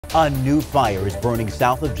A new fire is burning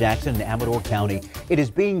south of Jackson in Amador County. It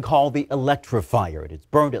is being called the Electra Fire. It has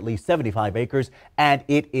burned at least 75 acres and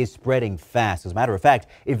it is spreading fast. As a matter of fact,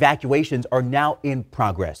 evacuations are now in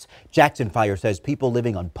progress. Jackson Fire says people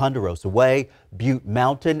living on Ponderosa Way, Butte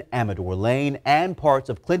Mountain, Amador Lane, and parts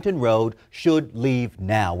of Clinton Road should leave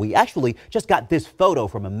now. We actually just got this photo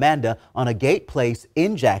from Amanda on a gate place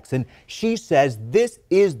in Jackson. She says this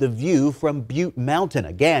is the view from Butte Mountain.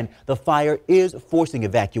 Again, the fire is forcing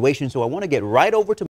evacuation, so I want to get right over to